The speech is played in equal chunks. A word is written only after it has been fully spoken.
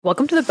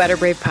Welcome to the Better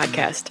Brave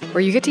podcast, where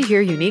you get to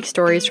hear unique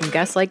stories from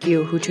guests like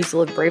you who choose to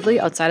live bravely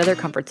outside of their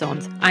comfort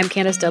zones. I'm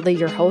Candace Dudley,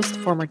 your host,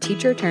 former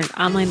teacher turned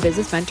online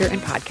business mentor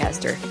and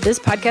podcaster. This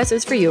podcast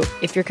is for you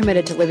if you're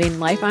committed to living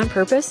life on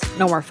purpose,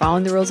 no more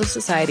following the rules of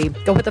society.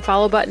 Go hit the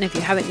follow button if you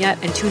haven't yet,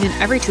 and tune in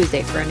every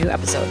Tuesday for a new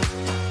episode.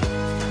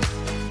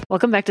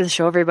 Welcome back to the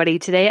show, everybody.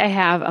 Today I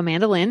have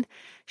Amanda Lynn.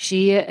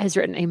 She has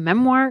written a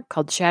memoir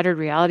called Shattered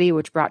Reality,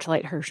 which brought to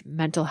light her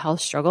mental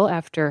health struggle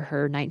after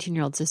her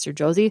 19-year-old sister,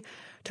 Josie,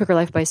 took her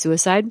life by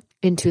suicide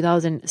in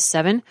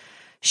 2007.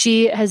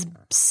 She has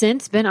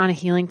since been on a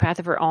healing path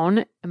of her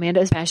own.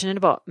 Amanda is passionate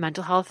about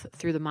mental health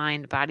through the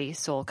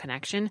mind-body-soul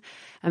connection.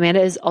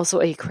 Amanda is also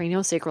a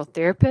craniosacral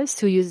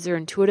therapist who uses her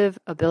intuitive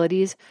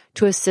abilities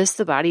to assist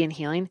the body in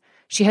healing.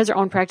 She has her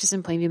own practice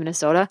in Plainview,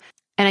 Minnesota,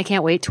 and I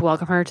can't wait to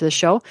welcome her to the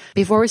show.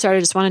 Before we start,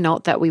 I just want to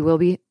note that we will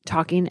be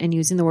talking and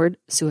using the word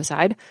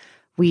suicide.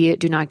 We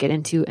do not get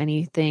into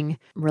anything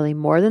really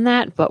more than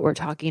that, but we're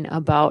talking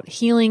about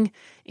healing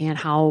and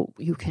how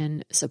you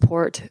can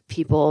support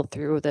people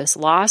through this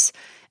loss,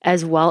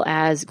 as well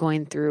as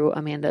going through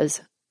Amanda's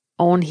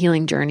own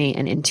healing journey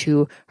and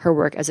into her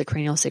work as a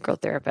craniosacral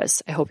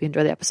therapist. I hope you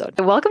enjoy the episode.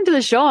 Welcome to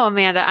the show,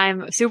 Amanda.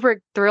 I'm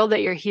super thrilled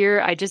that you're here.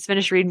 I just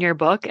finished reading your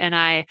book, and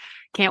I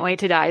can't wait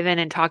to dive in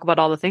and talk about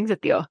all the things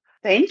with you.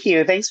 Thank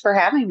you. Thanks for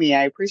having me.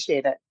 I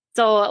appreciate it.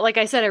 So like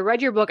I said, I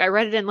read your book. I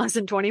read it in less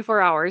than 24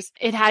 hours.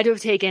 It had to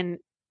have taken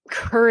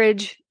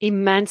courage,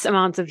 immense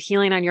amounts of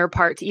healing on your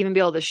part to even be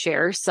able to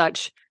share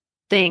such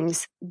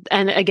things.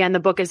 And again, the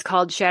book is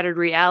called Shattered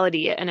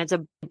Reality, and it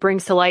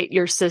brings to light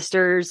your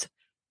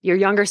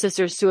younger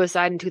sister's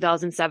suicide in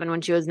 2007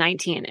 when she was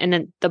 19. And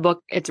then the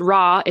book, it's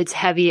raw, it's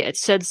heavy. It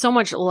sheds so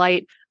much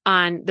light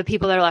on the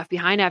people that are left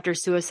behind after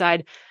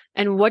suicide.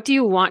 And what do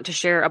you want to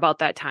share about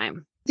that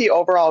time? The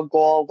overall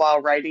goal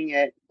while writing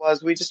it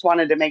was we just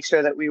wanted to make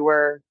sure that we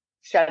were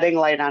shedding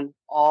light on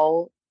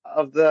all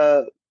of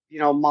the,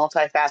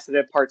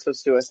 multifaceted parts of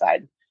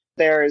suicide.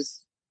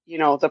 There's,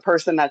 the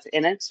person that's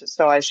in it.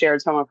 So I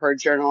shared some of her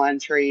journal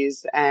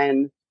entries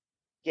and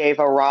gave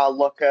a raw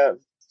look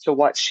to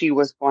what she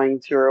was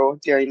going through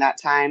during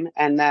that time.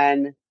 And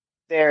then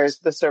there's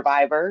the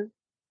survivor.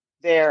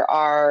 There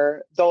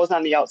are those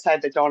on the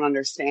outside that don't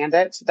understand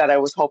it, that I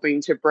was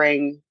hoping to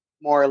bring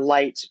more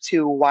light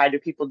to. Why do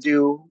people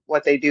do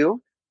what they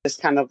do? This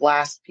kind of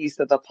last piece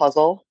of the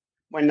puzzle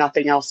when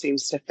nothing else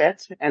seems to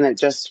fit. And it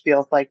just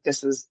feels like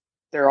this is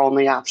their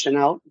only option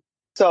out.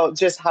 So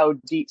just how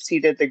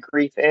deep-seated the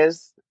grief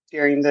is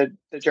during the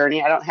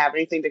journey. I don't have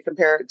anything to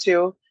compare it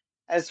to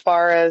as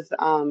far as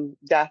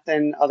death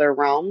in other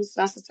realms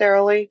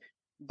necessarily,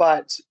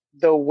 but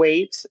the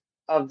weight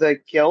of the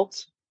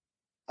guilt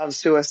of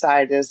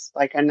suicide is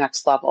like a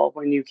next level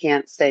when you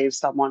can't save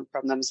someone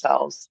from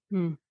themselves.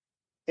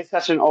 It's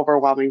such an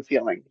overwhelming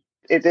feeling.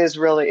 It is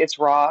really, it's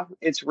raw,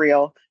 it's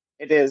real.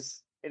 It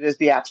is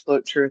the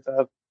absolute truth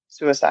of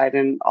suicide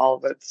in all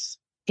of its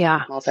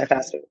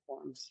multifaceted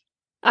forms.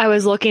 I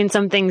was looking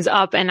some things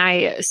up, and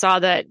I saw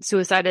that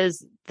suicide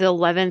is the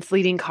 11th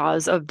leading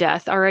cause of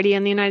death already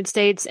in the United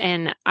States.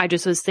 And I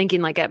just was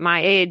thinking, like, at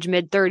my age,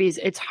 mid-30s,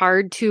 it's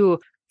hard to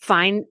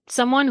find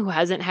someone who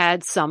hasn't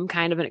had some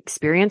kind of an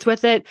experience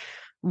with it.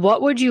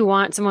 What would you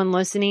want someone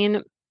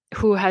listening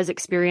who has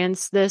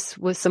experienced this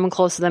with someone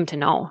close to them to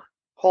know?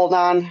 Hold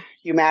on,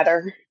 you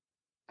matter.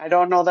 I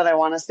don't know that I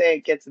want to say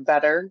it gets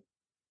better,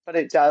 but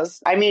it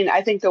does. I mean,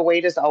 I think the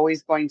weight is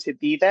always going to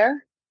be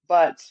there,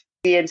 but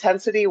the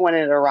intensity when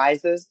it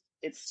arises,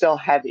 it's still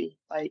heavy.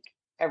 Like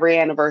every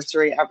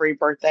anniversary, every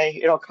birthday,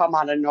 it'll come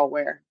out of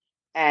nowhere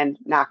and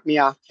knock me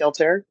off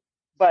kilter,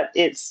 but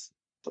it's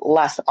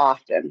less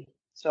often.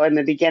 So in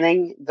the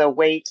beginning, the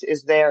weight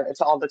is there.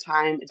 It's all the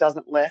time. It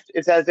doesn't lift.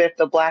 It's as if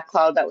the black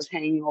cloud that was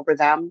hanging over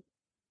them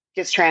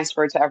gets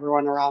transferred to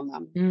everyone around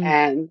them,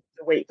 and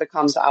the weight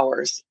becomes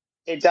ours.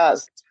 It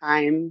does.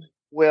 Time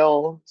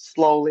will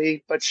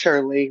slowly but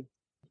surely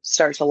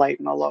start to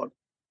lighten the load.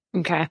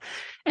 Okay.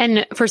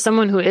 And for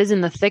someone who is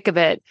in the thick of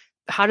it,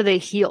 how do they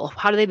heal?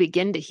 How do they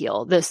begin to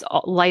heal this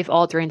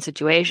life-altering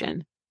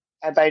situation?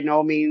 I by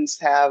no means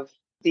have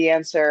the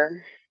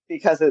answer,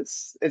 because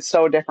it's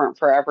so different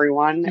for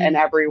everyone, and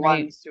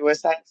everyone's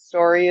suicide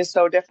story is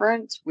so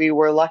different. We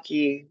were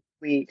lucky.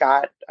 We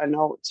got a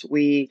note.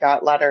 We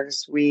got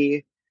letters.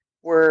 We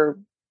were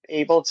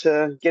able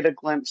to get a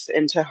glimpse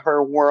into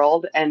her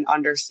world and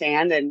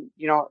understand and,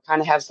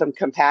 kind of have some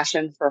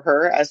compassion for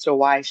her as to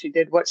why she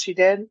did what she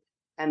did.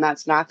 And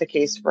that's not the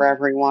case for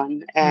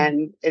everyone.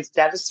 And it's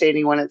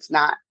devastating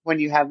when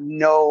you have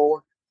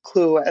no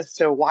clue as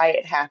to why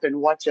it happened,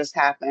 what just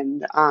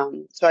happened.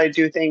 So I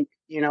do think,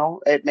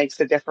 it makes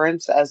a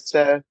difference as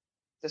to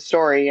the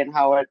story and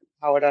how it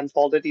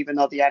unfolded, even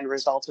though the end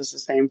result is the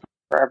same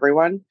for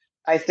everyone.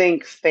 I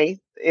think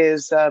faith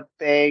is a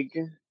big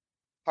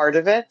part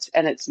of it.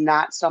 And it's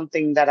not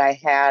something that I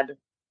had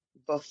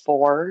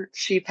before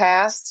she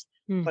passed,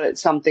 but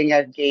it's something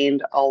I've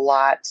gained a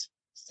lot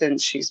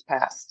since she's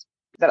passed.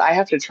 That I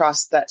have to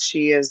trust that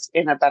she is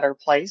in a better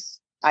place.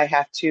 I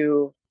have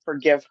to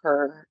forgive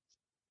her.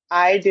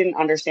 I didn't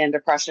understand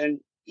depression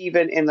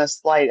even in the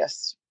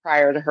slightest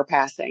prior to her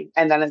passing.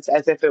 And then it's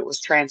as if it was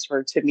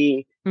transferred to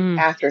me Mm.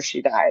 after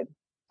she died.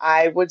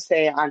 I would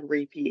say on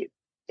repeat,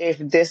 if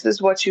this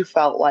is what you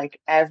felt like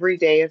every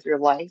day of your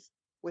life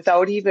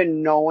without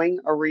even knowing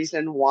a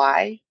reason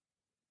why,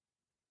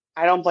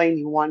 I don't blame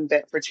you one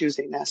bit for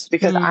choosing this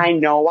because Mm. I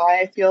know why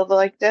I feel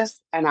like this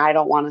and I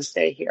don't want to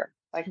stay here.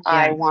 Like Yeah.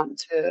 I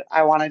want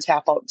to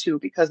tap out too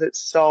because it's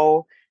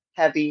so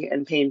heavy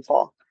and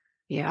painful.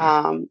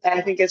 Yeah. And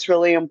I think it's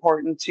really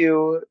important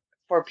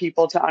for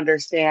people to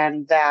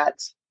understand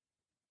that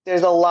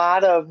there's a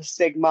lot of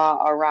stigma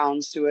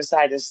around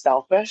suicide as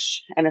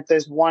selfish. And if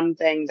there's one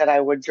thing that I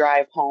would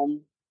drive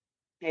home,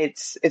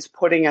 it's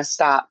putting a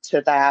stop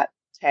to that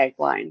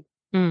tagline.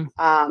 Mm.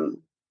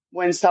 Um,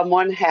 when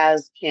someone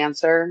has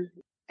cancer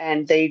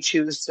and they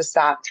choose to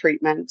stop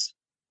treatment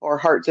or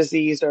heart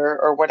disease or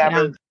Yeah.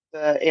 whatever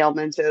the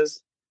ailment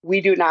is,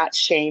 we do not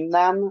shame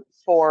them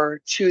for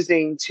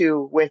choosing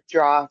to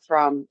withdraw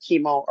from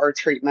chemo or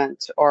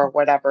treatment or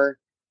whatever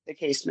the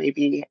case may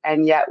be.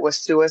 And yet with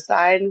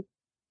suicide,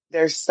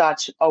 there's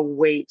such a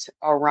weight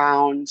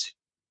around,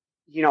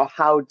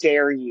 how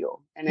dare you?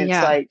 And it's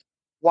Yeah. like,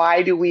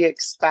 why do we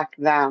expect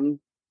them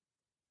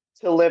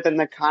to live in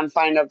the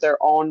confine of their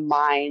own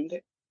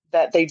mind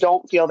that they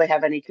don't feel they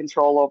have any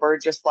control over,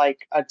 just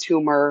like a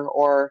tumor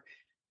or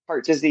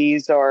heart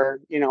disease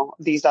or,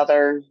 these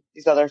other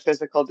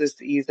physical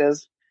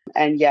diseases.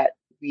 And yet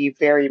we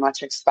very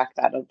much expect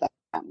that of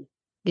them.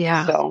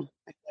 Yeah. So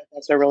I think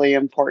that's a really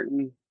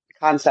important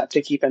concept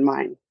to keep in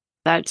mind.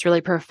 That's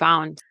really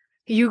profound.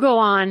 You go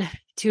on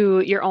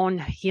to your own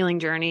healing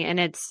journey, and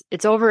it's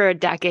over a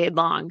decade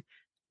long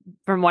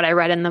from what I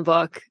read in the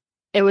book.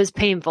 It was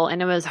painful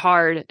and it was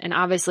hard, and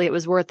obviously it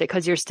was worth it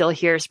because you're still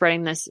here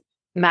spreading this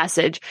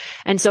message.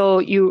 And so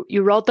you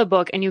wrote the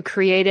book and you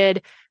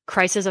created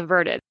Crisis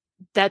Averted.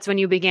 That's when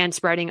you began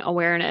spreading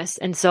awareness.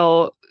 And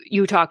so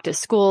you talked to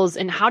schools.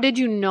 And how did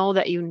you know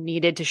that you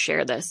needed to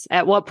share this?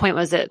 At what point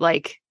was it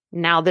like,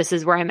 now this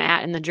is where I'm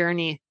at in the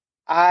journey?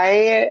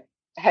 I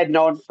had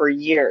known for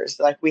years,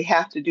 like we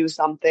have to do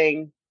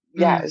something. Mm.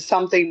 Yeah,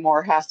 something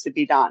more has to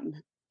be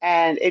done.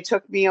 And it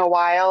took me a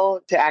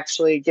while to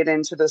actually get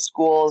into the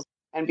schools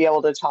and be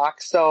able to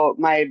talk. So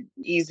my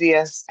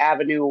easiest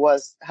avenue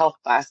was health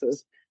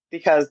classes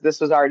because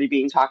this was already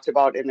being talked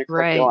about in the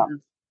Right.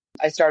 curriculum.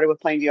 I started with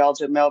Plainview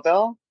Elgin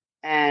Millville,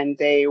 and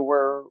they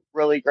were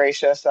really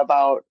gracious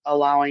about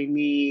allowing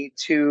me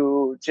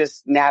to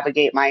just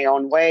navigate my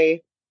own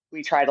way.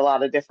 We tried a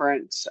lot of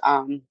different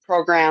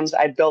programs.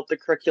 I built the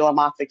curriculum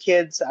off the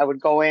kids. I would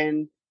go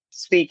in,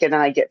 speak, and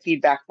then I'd get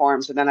feedback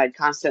forms, and then I'd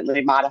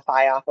constantly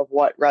modify off of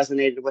what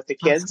resonated with the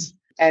kids. Awesome.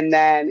 And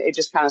then it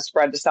just kind of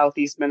spread to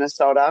Southeast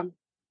Minnesota.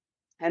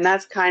 And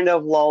that's kind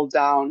of lulled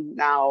down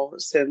now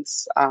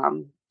since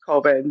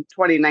COVID.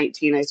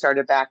 2019, I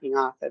started backing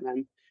off, and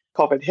then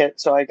COVID hit.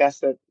 So I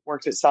guess it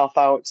worked itself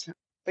out.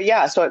 But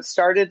yeah, so it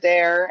started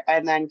there.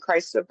 And then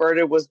Crisis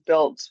Averted was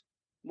built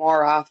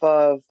more off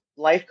of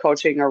life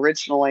coaching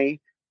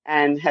originally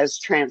and has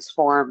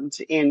transformed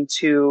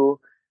into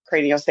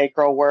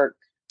craniosacral work.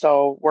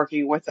 So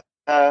working with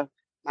the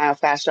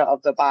myofascia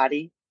of the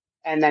body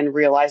and then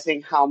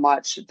realizing how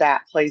much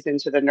that plays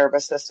into the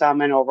nervous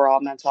system and overall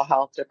mental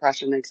health,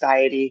 depression,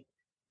 anxiety,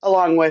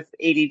 along with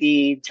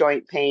ADD,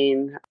 joint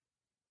pain.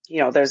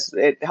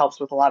 It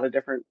helps with a lot of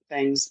different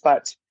things,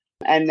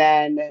 and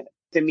then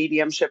the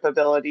mediumship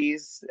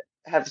abilities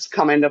have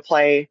come into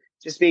play,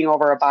 just being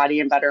over a body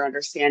and better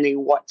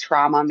understanding what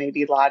trauma may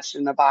be lodged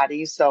in the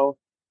body. So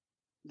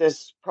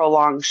this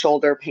prolonged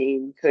shoulder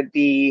pain could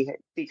be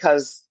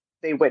because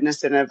they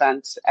witnessed an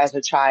event as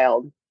a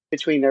child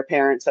between their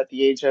parents at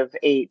the age of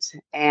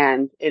 8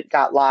 and it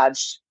got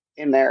lodged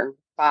in their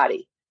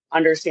body.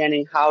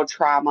 Understanding how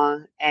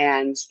trauma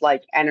and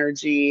like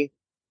energy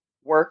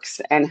works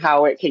and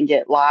how it can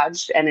get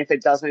lodged. And if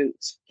it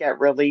doesn't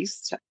get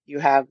released, you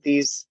have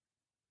these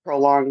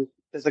prolonged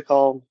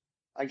physical,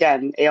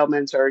 again,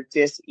 ailments or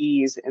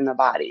dis-ease in the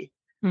body.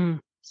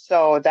 Mm.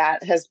 So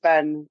that has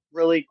been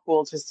really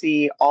cool to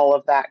see all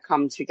of that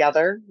come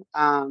together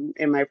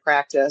in my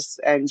practice.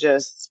 And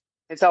just,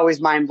 it's always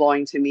mind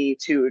blowing to me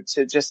too,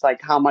 to just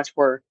like how much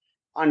we're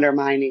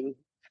undermining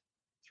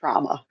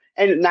trauma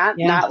and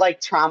Yeah. not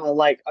like trauma,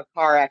 like a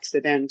car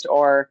accident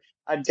or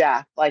a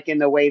death, like in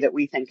the way that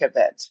we think of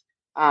it.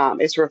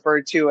 It's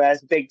referred to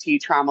as big T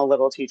trauma,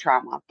 little T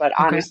trauma. But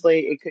Okay. honestly,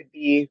 it could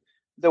be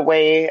the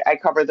way I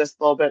cover this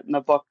a little bit in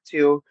the book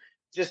too,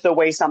 just the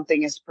way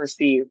something is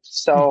perceived.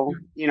 So,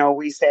 Mhm.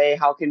 we say,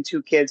 how can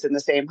two kids in the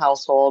same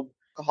household,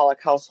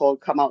 alcoholic household,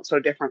 come out so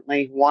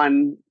differently?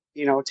 One,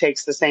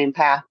 takes the same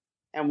path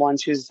and one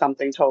chooses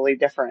something totally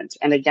different.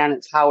 And again,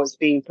 it's how it's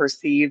being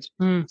perceived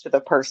Mm. to the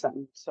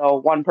person. So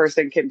one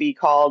person can be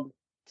called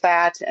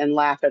fat and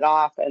laugh it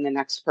off, and the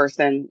next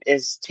person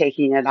is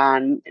taking it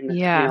on in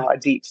Yeah. a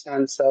deep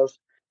sense of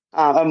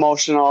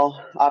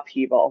emotional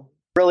upheaval.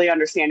 Really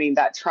understanding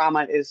that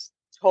trauma is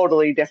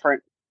totally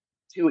different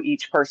to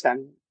each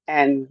person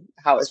and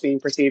how it's being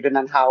perceived, and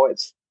then how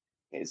it's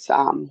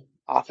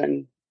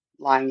often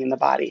lying in the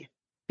body.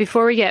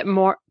 Before we get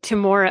more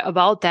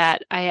about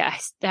that, I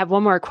have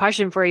one more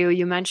question for you.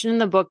 You mentioned in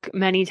the book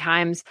many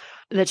times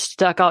that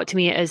stuck out to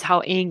me is how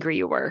angry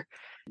you were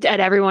at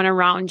everyone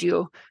around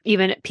you,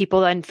 even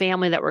people and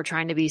family that were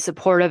trying to be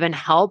supportive and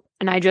help.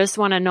 And I just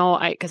want to know,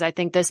 because I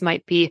think this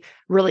might be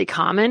really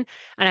common,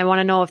 and I want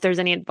to know if there's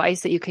any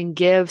advice that you can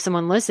give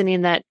someone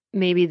listening that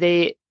maybe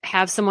they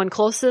have someone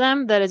close to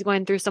them that is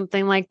going through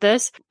something like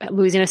this,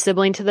 losing a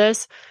sibling to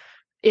this.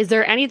 Is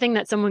there anything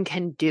that someone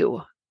can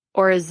do?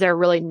 Or is there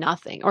really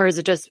nothing? Or is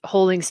it just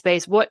holding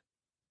space? What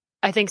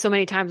I think so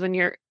many times when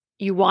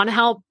you want to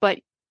help, but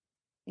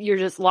you're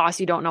just lost,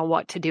 you don't know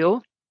what to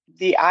do.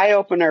 The eye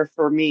opener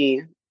for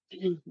me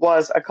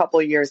was a couple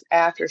of years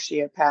after she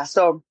had passed.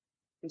 So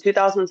in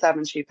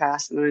 2007, she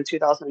passed. And then in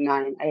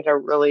 2009, I had a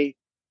really,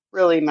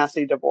 really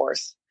messy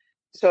divorce.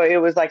 So it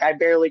was like I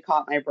barely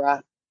caught my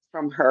breath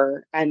from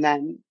her. And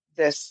then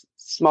this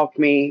smoked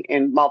me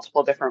in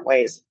multiple different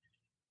ways.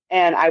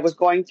 And I was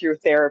going through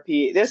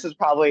therapy. This is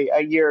probably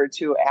a year or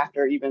two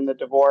after even the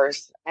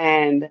divorce.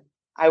 And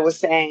I was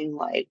saying,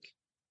 like,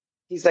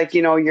 he's like,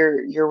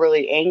 you're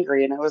really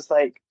angry. And I was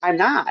like, I'm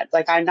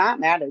not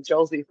mad at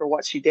Josie for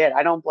what she did.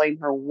 I don't blame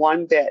her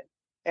one bit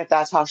if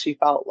that's how she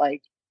felt.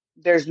 Like,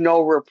 there's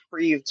no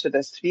reprieve to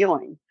this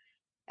feeling.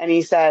 And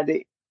he said,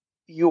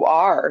 you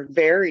are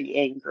very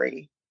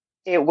angry.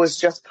 It was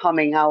just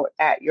coming out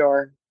at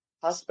your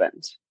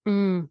husband.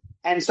 Mm.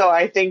 And so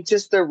I think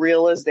just the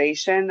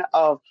realization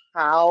of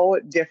how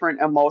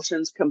different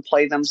emotions can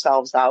play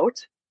themselves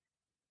out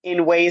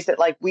in ways that,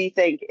 like, we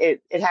think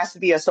it has to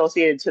be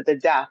associated to the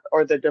death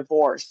or the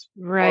divorce,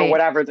 right, or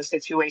whatever the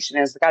situation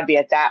is. It's got to be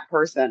at that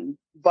person,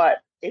 but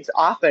it's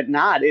often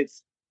not.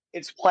 It's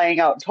playing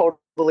out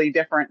totally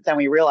different than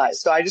we realize.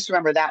 So I just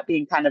remember that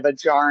being kind of a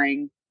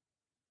jarring,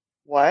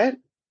 what?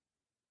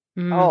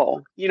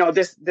 Oh,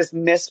 this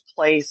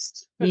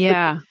misplaced,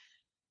 yeah,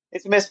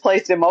 it's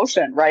misplaced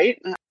emotion, right?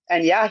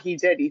 And yeah, he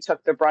did. He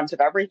took the brunt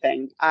of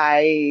everything.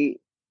 I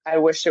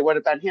wish it would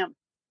have been him,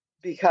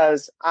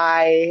 because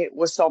I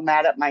was so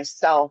mad at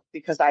myself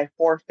because I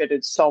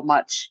forfeited so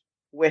much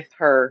with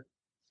her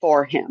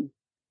for him.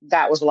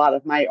 That was a lot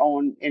of my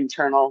own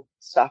internal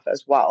stuff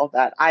as well,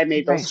 that I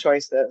made right, those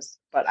choices,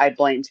 but I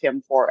blamed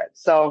him for it.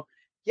 So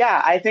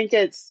yeah, I think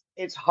it's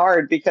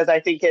hard, because I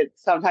think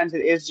sometimes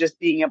it is just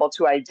being able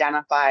to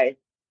identify,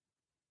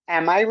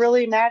 am I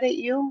really mad at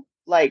you?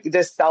 Like,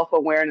 this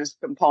self-awareness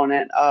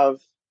component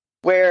of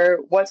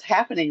what's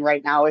happening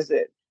right now. Is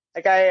it,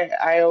 like,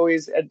 I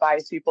always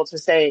advise people to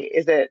say,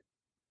 is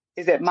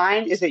it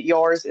mine? Is it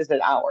yours? Is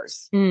it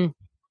ours? Yep,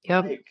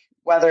 Like,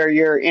 whether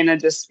you're in a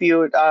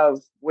dispute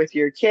with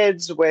your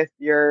kids, with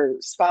your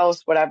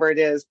spouse, whatever it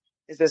is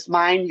this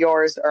mine,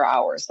 yours, or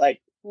ours?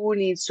 Like, who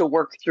needs to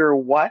work through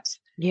what?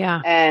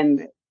 yeah,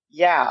 And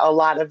yeah, a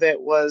lot of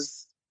it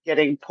was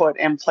getting put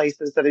in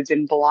places that it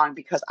didn't belong,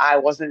 because I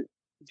wasn't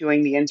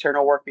doing the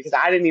internal work, because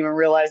I didn't even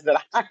realize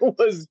that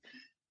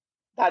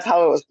that's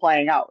how it was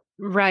playing out.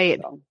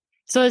 right.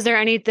 So is there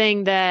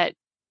anything that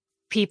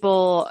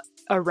people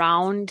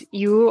around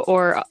you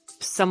or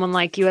someone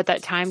like you at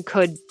that time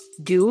could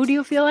do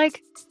you feel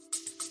like?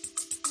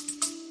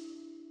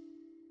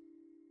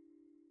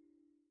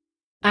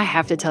 I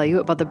have to tell you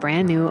about the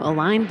brand new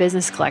Align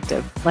Business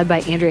Collective, led by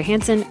Andrea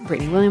Hansen,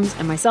 Brittany Williams,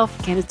 and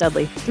myself, Candace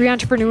Dudley, 3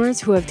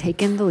 entrepreneurs who have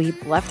taken the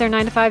leap, left their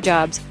 9-to-5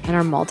 jobs, and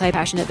are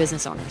multi-passionate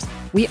business owners.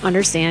 We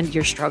understand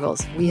your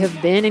struggles. We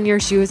have been in your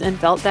shoes and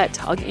felt that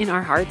tug in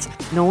our hearts,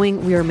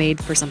 knowing we are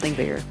made for something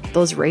bigger.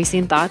 Those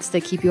racing thoughts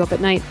that keep you up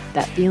at night,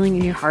 that feeling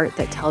in your heart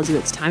that tells you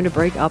it's time to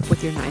break up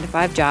with your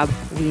 9-to-5 job,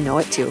 we know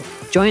it too.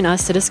 Join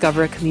us to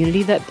discover a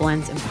community that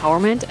blends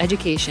empowerment,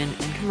 education,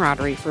 and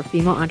camaraderie for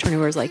female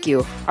entrepreneurs like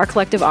you. Our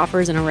collective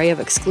offers an array of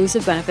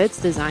exclusive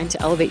benefits designed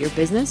to elevate your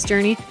business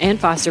journey and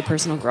foster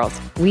personal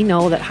growth. We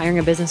know that hiring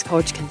a business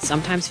coach can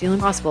sometimes feel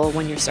impossible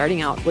when you're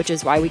starting out, which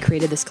is why we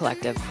created this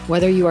collective.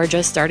 Whether you are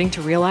just starting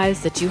to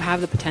realize that you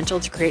have the potential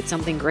to create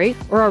something great,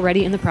 or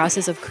already in the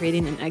process of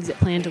creating an exit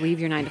plan to leave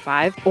your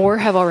 9-to-5, or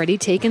have already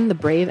taken the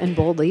brave and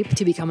bold leap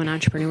to become an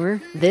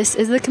entrepreneur, this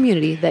is the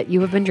community that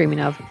you have been dreaming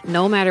of.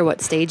 No matter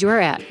what stage you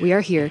are at, we are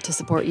here to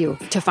support you.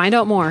 To find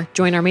out more,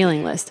 join our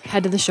mailing list.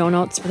 Head to the show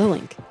notes for the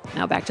link.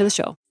 Now back to the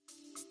show.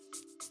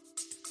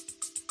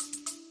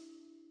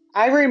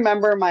 I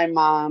remember my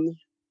mom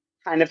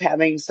kind of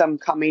having some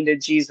coming to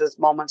Jesus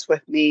moments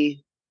with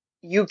me.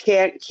 You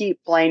can't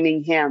keep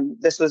blaming him.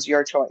 This was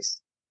your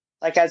choice.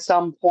 Like, at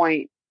some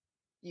point,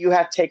 you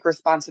have to take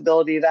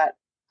responsibility that,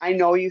 I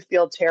know you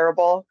feel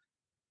terrible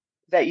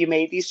that you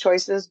made these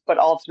choices, but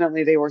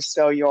ultimately they were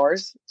still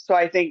yours. So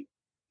I think,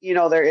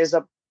 there is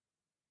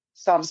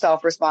some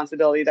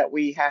self-responsibility that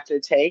we have to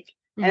take.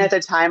 Mm-hmm. And at the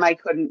time, I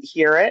couldn't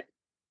hear it.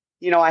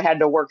 I had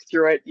to work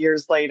through it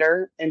years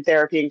later in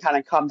therapy and kind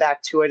of come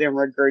back to it and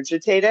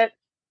regurgitate it,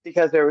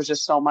 because there was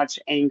just so much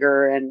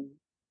anger. And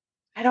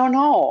I don't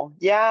know.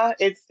 Yeah,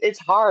 it's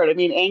hard. I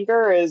mean,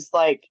 anger is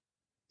like,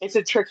 it's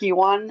a tricky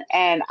one.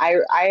 And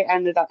I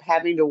ended up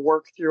having to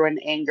work through an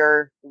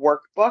anger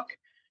workbook,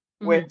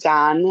 with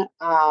Don,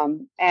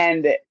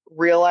 and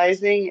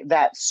realizing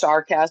that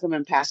sarcasm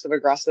and passive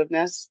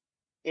aggressiveness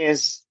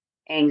is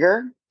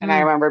anger. And I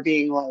remember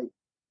being like,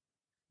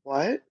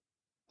 what?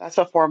 That's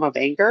a form of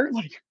anger?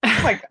 Like,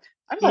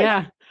 I'm like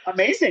Yeah.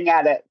 amazing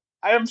at it.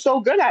 I am so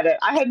good at it.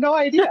 I had no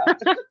idea.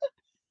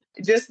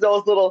 Just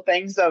those little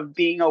things of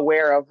being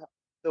aware of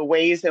the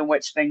ways in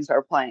which things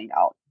are playing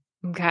out.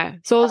 Okay.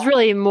 So it's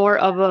really more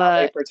of How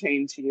they a,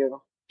 pertain to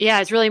you.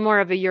 yeah, it's really more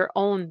of a your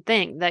own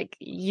thing. Like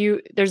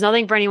there's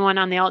nothing for anyone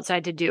on the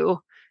outside to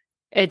do.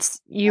 It's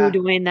you Yeah.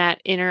 doing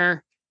that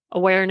inner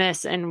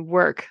awareness and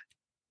work,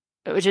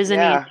 which isn't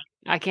easy. Yeah.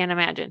 I can't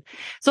imagine.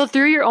 So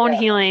through your own Yeah.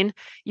 healing,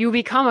 you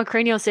become a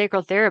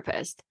craniosacral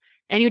therapist.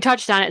 And you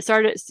touched on it,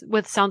 started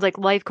with sounds like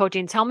life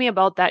coaching. Tell me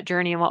about that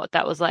journey and what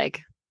that was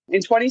like.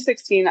 In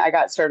 2016, I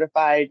got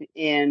certified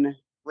in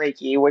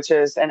Reiki, which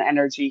is an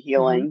energy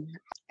healing.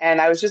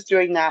 And I was just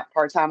doing that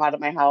part-time out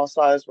of my house.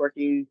 So I was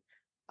working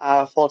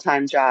a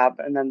full-time job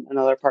and then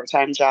another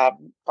part-time job,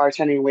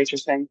 bartending and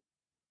waitressing.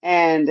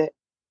 And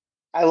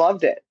I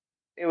loved it.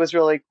 It was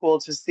really cool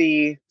to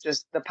see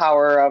just the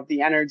power of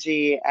the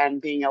energy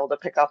and being able to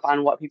pick up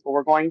on what people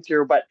were going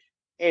through. But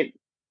it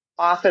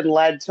often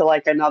led to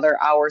like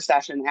another hour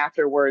session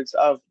afterwards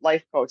of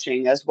life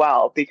coaching as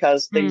well,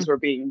 because things were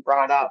being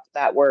brought up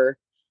that were,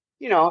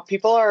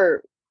 people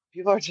are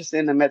just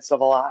in the midst of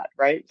a lot,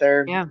 right?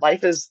 Their Yeah.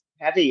 life is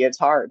heavy, it's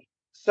hard.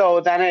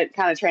 So then it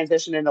kind of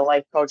transitioned into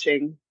life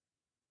coaching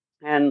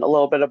and a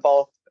little bit of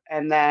both.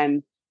 And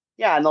then,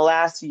 yeah, in the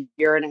last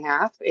year and a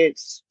half,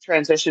 it's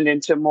transitioned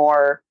into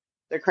more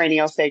the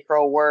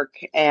craniosacral work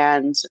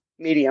and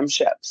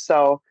mediumship.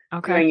 So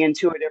Okay. doing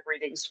intuitive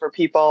readings for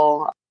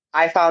people.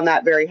 I found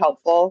that very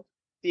helpful,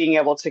 being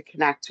able to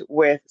connect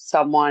with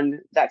someone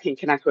that can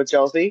connect with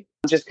Josie.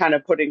 Just kind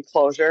of putting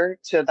closure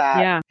to that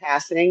Yeah.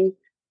 passing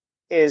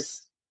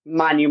is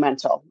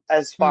monumental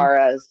as far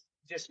as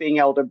just being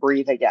able to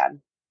breathe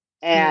again.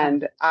 Yeah.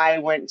 And I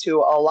went to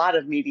a lot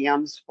of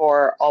mediums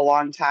for a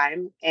long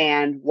time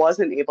and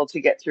wasn't able to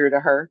get through to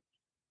her.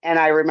 And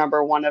I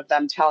remember one of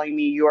them telling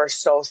me, you are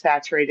so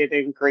saturated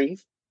in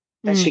grief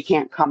that she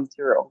can't come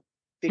through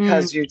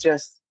because you're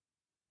just,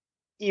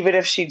 even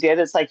if she did,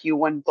 it's like you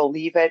wouldn't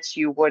believe it.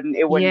 It wouldn't be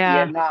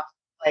Yeah. enough.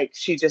 Like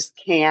she just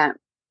can't,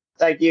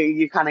 like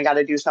you kind of got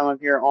to do some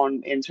of your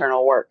own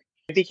internal work.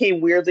 I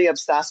became weirdly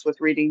obsessed with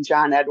reading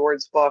John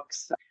Edwards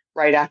books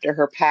right after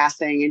her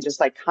passing and just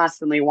like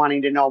constantly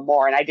wanting to know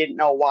more. And I didn't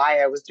know why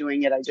I was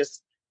doing it. I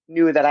just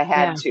knew that I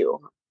had Yeah.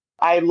 to.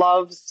 I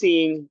love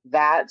seeing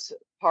that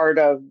part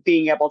of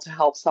being able to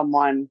help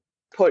someone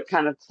put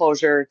kind of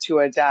closure to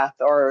a death,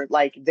 or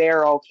like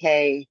they're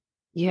okay.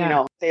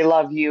 Yeah. They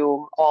love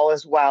you, all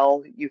is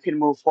well. You can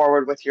move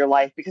forward with your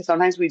life, because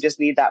sometimes we just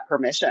need that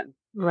permission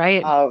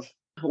Right. of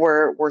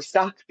we're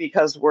stuck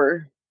because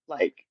we're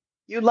like,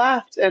 you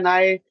left and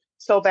I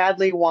so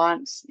badly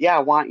want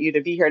you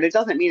to be here. And it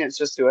doesn't mean it's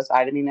just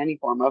suicide. I mean, any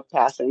form of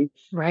passing.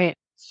 Right.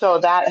 So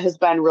that has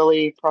been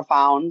really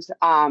profound.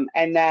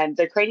 And then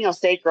the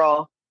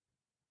craniosacral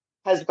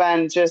has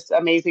been just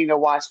amazing to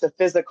watch the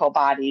physical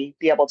body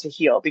be able to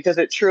heal, because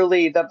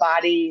the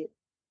body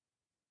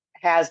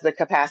has the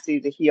capacity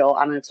to heal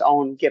on its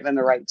own, given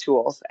the right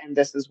tools. And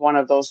this is one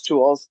of those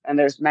tools, and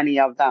there's many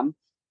of them.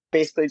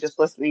 Basically just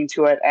listening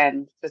to it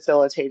and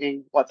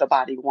facilitating what the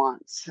body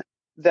wants.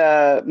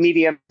 The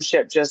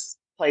mediumship just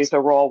plays a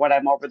role when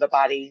I'm over the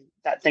body,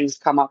 that things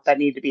come up that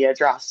need to be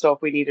addressed. So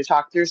if we need to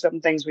talk through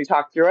some things, we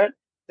talk through it.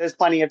 There's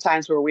plenty of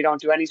times where we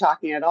don't do any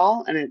talking at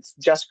all, and it's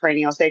just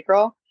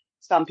craniosacral.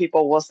 Some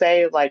people will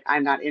say, like,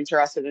 I'm not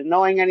interested in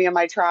knowing any of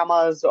my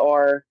traumas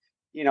or,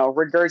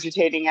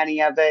 regurgitating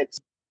any of it.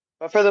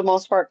 But for the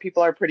most part,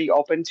 people are pretty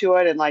open to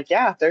it. And like,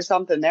 yeah, if there's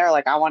something there,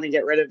 like I want to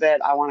get rid of it.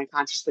 I want to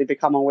consciously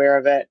become aware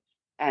of it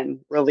and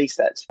release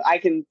it. I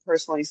can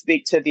personally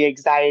speak to the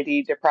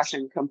anxiety,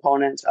 depression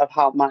component of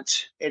how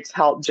much it's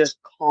helped just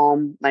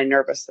calm my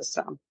nervous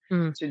system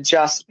to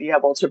just be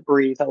able to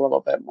breathe a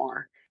little bit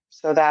more.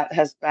 So that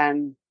has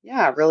been,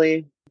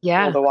 really cool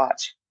Yeah. to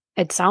watch.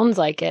 It sounds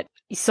like it.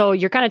 So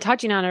you're kind of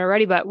touching on it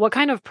already, but what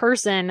kind of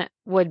person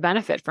would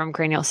benefit from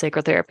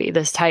craniosacral therapy,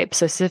 this type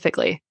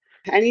specifically?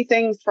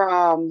 Anything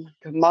from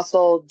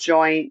muscle,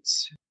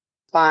 joints,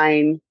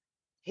 spine,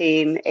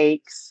 pain,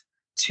 aches,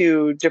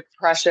 to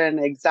depression,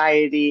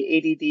 anxiety,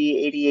 ADD,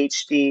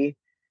 ADHD.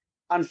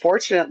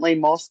 Unfortunately,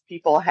 most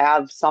people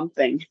have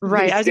something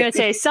Right. I these was going to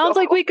say, days. sounds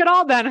like we could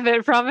all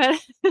benefit from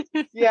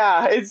it.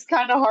 Yeah, it's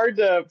kind of hard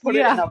to put it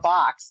in Yeah. a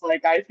box.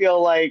 Like, I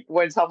feel like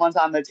when someone's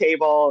on the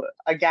table,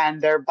 again,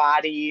 their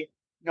body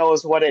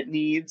knows what it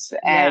needs,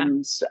 Yeah.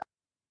 and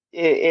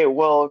it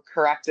will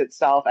correct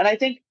itself. And I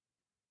think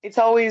it's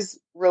always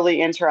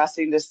really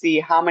interesting to see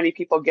how many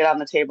people get on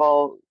the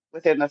table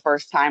within the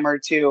first time or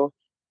two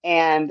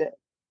and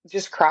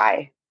just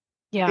cry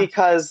Yeah.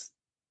 because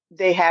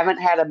they haven't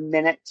had a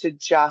minute to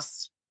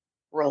just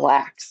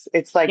relax.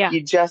 It's like Yeah.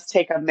 you just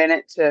take a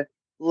minute to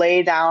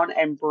lay down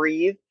and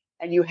breathe,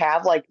 and you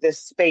have like this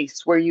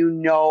space where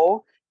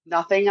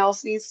nothing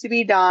else needs to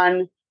be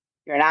done.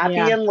 You're not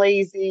Yeah. being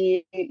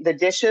lazy. The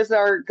dishes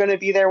are going to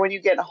be there when you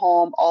get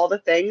home, all the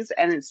things.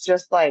 And it's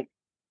just like,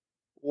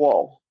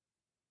 whoa,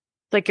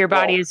 Like your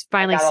body whoa, is I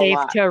finally got a safe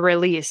lot. to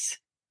release.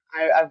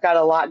 I've got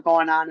a lot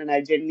going on and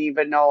I didn't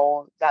even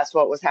know that's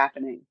what was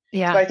happening. So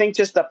Yeah. I think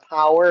just the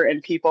power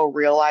in people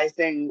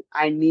realizing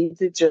I need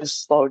to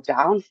just slow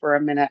down for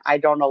a minute. I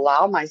don't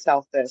allow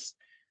myself this.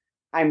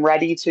 I'm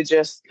ready to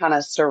just kind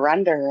of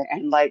surrender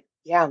and like,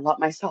 yeah, let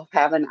myself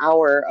have an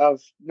hour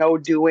of no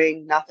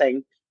doing,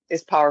 nothing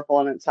is powerful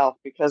in itself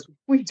because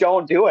we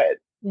don't do it.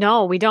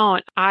 No, we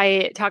don't.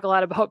 I talk a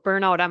lot about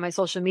burnout on my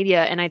social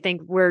media, and I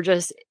think we're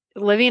just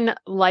living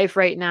life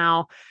right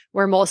now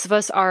where most of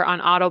us are on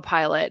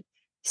autopilot,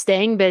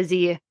 staying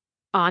busy,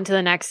 on to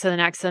the next, to the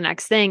next, to the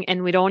next thing.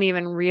 And we don't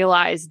even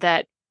realize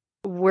that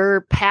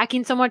we're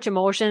packing so much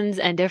emotions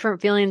and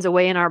different feelings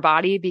away in our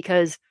body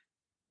because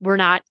we're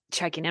not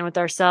checking in with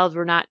ourselves.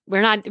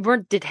 We're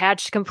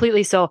detached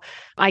completely. So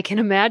I can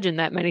imagine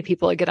that many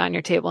people get on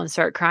your table and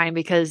start crying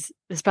because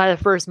it's probably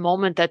the first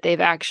moment that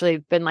they've actually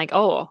been like,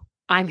 oh,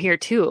 I'm here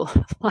too.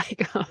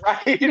 Like, you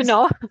Right.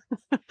 know,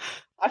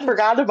 I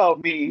forgot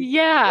about me.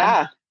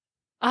 yeah.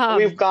 Yeah.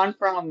 We've Um, gone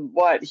from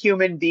what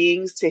human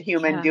beings to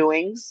human yeah.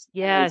 doings.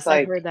 And it's Yes, I've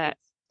like, heard that.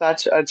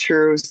 it's such a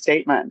true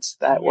statement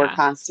that we're Yeah.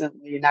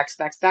 constantly next,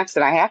 next, next.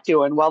 And I have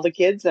to. And well, the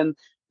kids and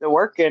the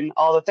work and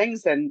all the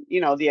things and,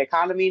 the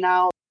economy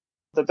now,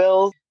 the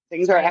bills,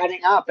 things are Right.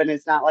 adding up and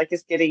it's not like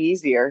it's getting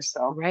easier.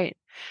 So, Right.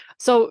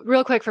 So,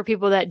 real quick for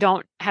people that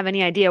don't have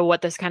any idea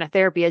what this kind of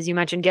therapy is, you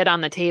mentioned get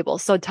on the table.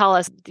 So, tell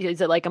us,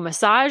 is it like a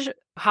massage?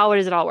 How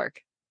does it all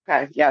work?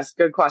 okay. Yes.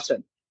 Good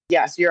question.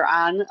 Yes. You're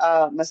on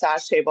a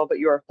massage table, but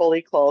you are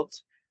fully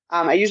clothed.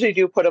 I usually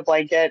do put a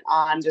blanket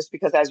on just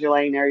because as you're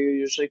laying there, you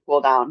usually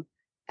cool down.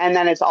 And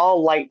then it's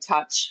all light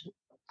touch.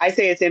 I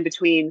say it's in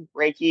between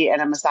Reiki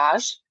and a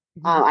massage.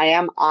 Mhm. I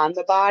am on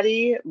the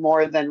body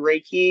more than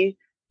Reiki,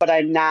 but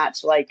I'm not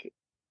like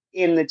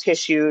in the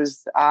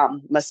tissues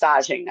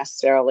massaging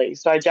necessarily.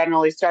 So I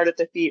generally start at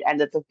the feet,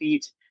 end at the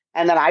feet,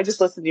 and then I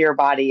just listen to your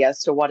body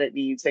as to what it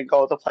needs and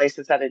go the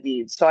places that it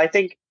needs. So I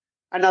think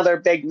another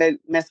big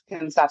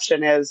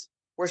misconception is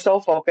we're so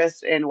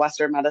focused in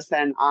Western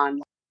medicine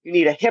on you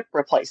need a hip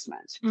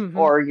replacement Mhm.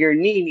 or your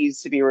knee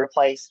needs to be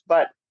replaced.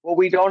 But what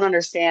we don't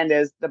understand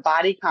is the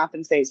body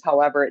compensates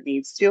however it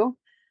needs to.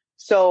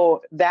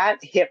 So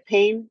that hip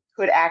pain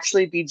could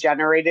actually be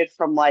generated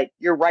from like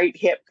your right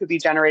hip could be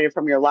generated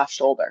from your left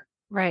shoulder.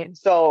 Right.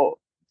 So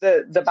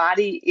the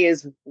body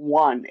is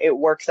one. It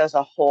works as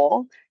a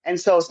whole. And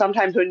so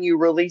sometimes when you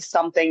release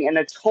something in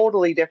a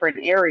totally different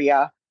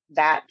area,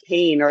 that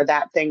pain or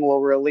that thing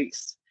will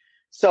release.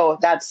 So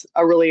that's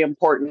a really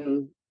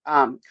important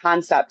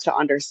concept to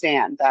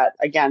understand that,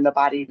 again, the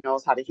body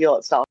knows how to heal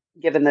itself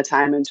given the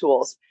time and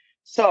tools.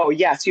 So,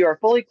 yes, you are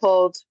fully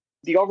clothed.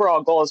 The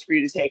overall goal is for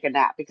you to take a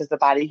nap because the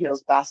body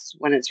heals best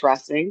when it's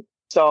resting.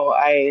 So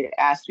I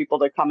ask people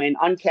to come in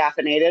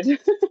uncaffeinated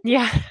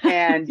Yeah.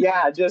 and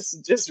yeah,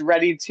 just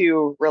ready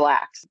to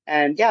relax.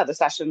 And yeah, the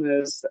session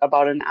is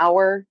about an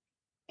hour.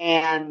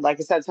 And like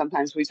I said,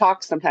 sometimes we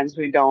talk, sometimes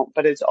we don't,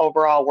 but it's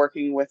overall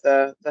working with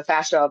the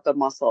fascia of the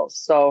muscles.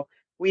 So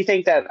we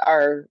think that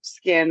our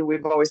skin,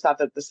 we've always thought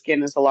that the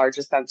skin is the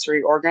largest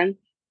sensory organ,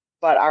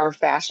 but our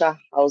fascia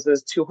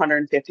houses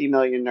 250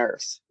 million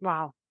nerves.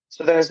 Wow.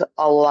 So there's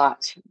a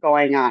lot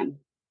going on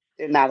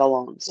in that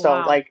alone. So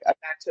Wow. like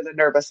back to the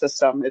nervous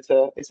system,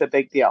 it's a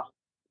big deal.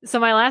 So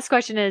my last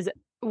question is,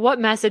 what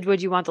message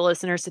would you want the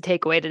listeners to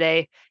take away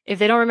today? If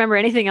they don't remember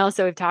anything else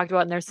that we've talked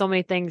about, and there's so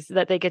many things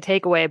that they could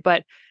take away,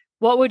 but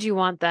what would you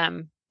want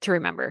them to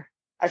remember?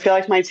 I feel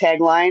like my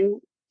tagline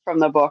from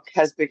the book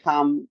has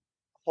become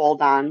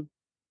hold on,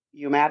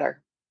 you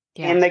matter.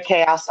 Yeah. In the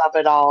chaos of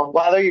it all,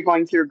 whether you're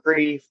going through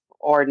grief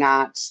or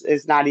not,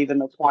 is not even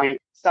the point.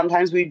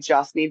 Sometimes we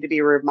just need to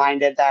be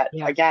reminded that,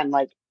 Yeah. again,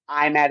 like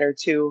I matter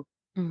too.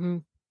 Hmm.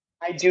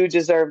 I do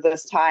deserve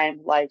this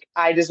time. Like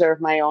I deserve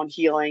my own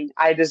healing.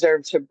 I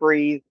deserve to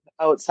breathe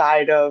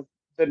outside of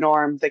the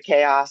norm, the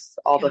chaos,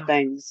 all the Yeah.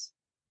 things.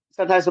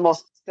 Sometimes the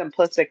most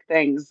simplistic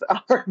things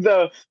are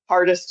the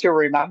hardest to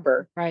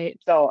remember. Right.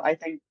 So I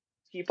think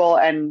people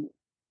and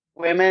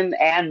women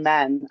and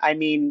men, I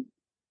mean,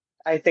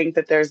 I think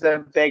that there's a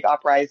big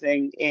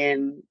uprising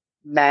in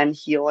men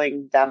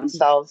healing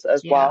themselves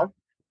as Yeah. well.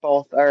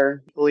 Both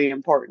are really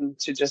important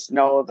to just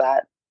know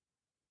that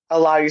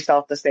allow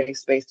yourself the safe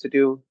space to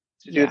do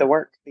Yeah. the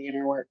work, the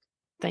inner work.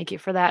 Thank you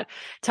for that.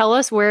 Tell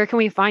us, where can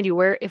we find you?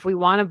 Where, if we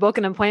want to book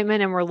an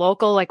appointment and we're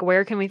local, like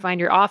where can we find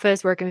your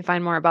office? Where can we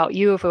find more about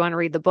you? If we want to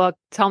read the book,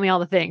 tell me all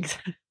the things.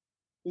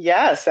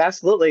 Yes,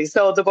 absolutely.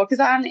 So the book is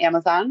on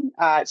Amazon,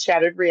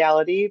 Shattered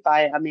Reality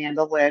by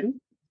Amanda Lynn.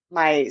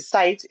 My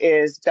site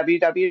is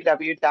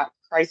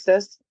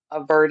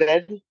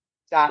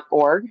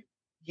www.crisisaverted.org.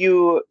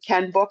 You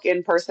can book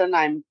in person.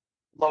 I'm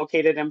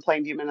located in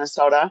Plainview,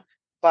 Minnesota,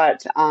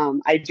 but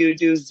I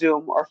do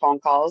Zoom or phone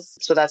calls.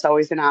 So that's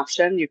always an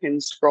option. You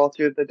can scroll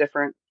through the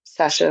different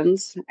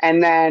sessions.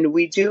 And then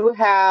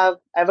I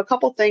have a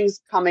couple things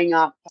coming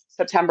up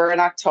September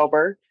and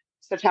October.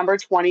 September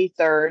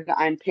 23rd,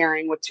 I'm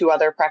pairing with two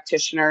other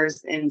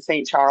practitioners in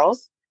St.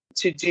 Charles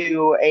to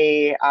do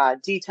a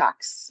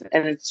detox.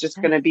 And it's just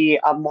going to be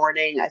a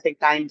morning, I think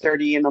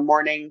 9:30 in the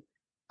morning.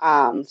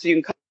 So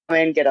you can come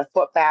in, get a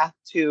foot bath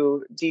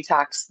to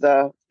detox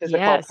the physical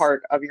Yes.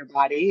 part of your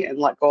body and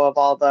let go of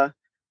all the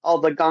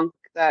gunk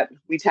that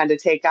we tend to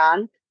take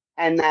on.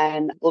 And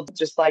then we'll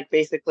just like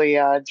basically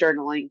a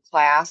journaling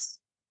class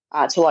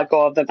to let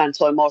go of the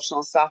mental,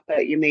 emotional stuff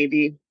that you may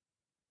be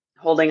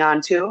holding on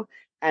to.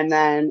 And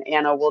then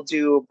Anna will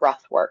do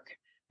breath work.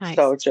 Nice.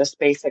 So just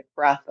basic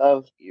breath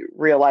of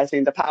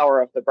realizing the power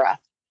of the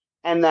breath.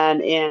 And then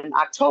in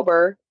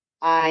October,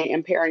 I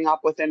am pairing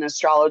up with an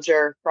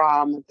astrologer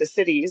from the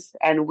cities,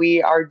 and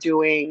we are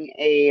doing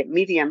a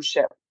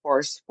mediumship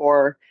course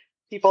for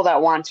people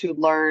that want to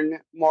learn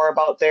more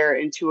about their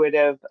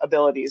intuitive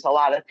abilities. A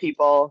lot of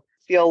people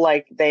feel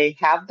like they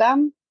have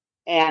them,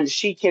 and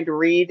she can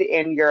read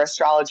in your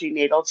astrology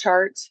natal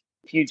chart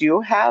if you do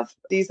have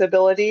these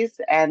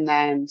abilities. And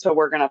then so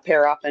we're going to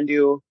pair up and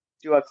do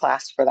a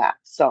class for that.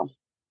 So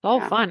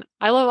Fun.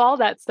 I love all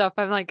that stuff.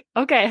 I'm like,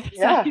 okay,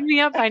 sign me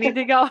up. I need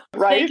to go.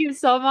 Right? Thank you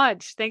so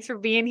much. Thanks for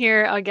being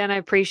here. Again, I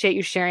appreciate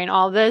you sharing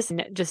all this.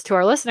 And just to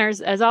our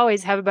listeners, as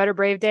always, have a better,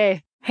 brave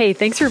day. Hey,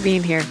 thanks for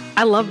being here.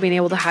 I love being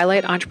able to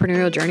highlight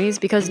entrepreneurial journeys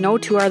because no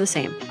two are the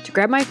same. To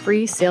grab my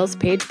free sales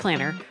page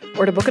planner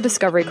or to book a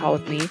discovery call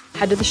with me,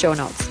 head to the show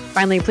notes.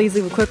 Finally, please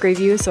leave a quick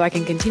review so I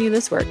can continue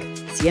this work.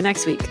 See you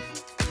next week.